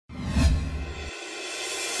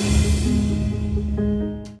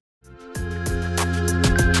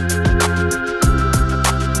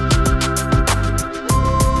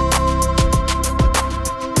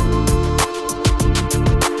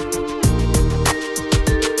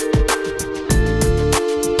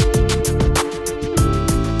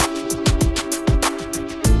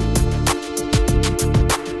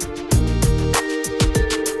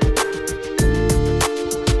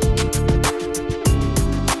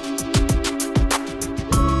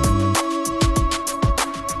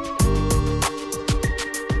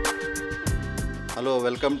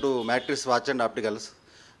Welcome to matrix watch and opticals.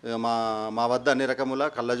 మా మా వద్ద అన్ని రకముల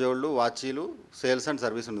కళ్ళజోళ్ళు, వాచీలు సేల్స్ అండ్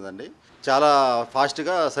సర్వీస్ ఉన్నదండి. చాలా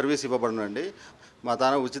ఫాస్ట్గా సర్వీస్ ఇవ్వబడునండి. మా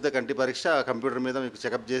తాన ఉచిత కంటి పరీక్ష కంప్యూటర్ మీద మీకు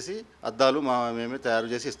చెకప్ చేసి అద్దాలు మేమే తయారు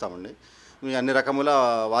చేసి ఇస్తామండి. మీ అన్ని రకముల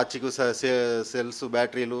వాచ్కు సెల్స్,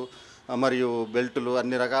 బ్యాటరీలు మరియు బెల్టులు,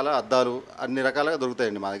 అన్ని రకాల అద్దాలు అన్ని రకాలుగా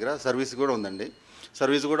దొరుకుతాయండి. మా దగ్గర సర్వీస్ కూడా ఉందండి.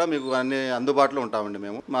 సర్వీస్ కూడా మీకు అన్ని అందుబాటులో ఉంటామండి.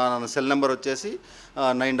 మేము మా సెల్ నెంబర్ వచ్చేసి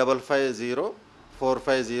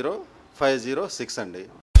 9550450506 అండి.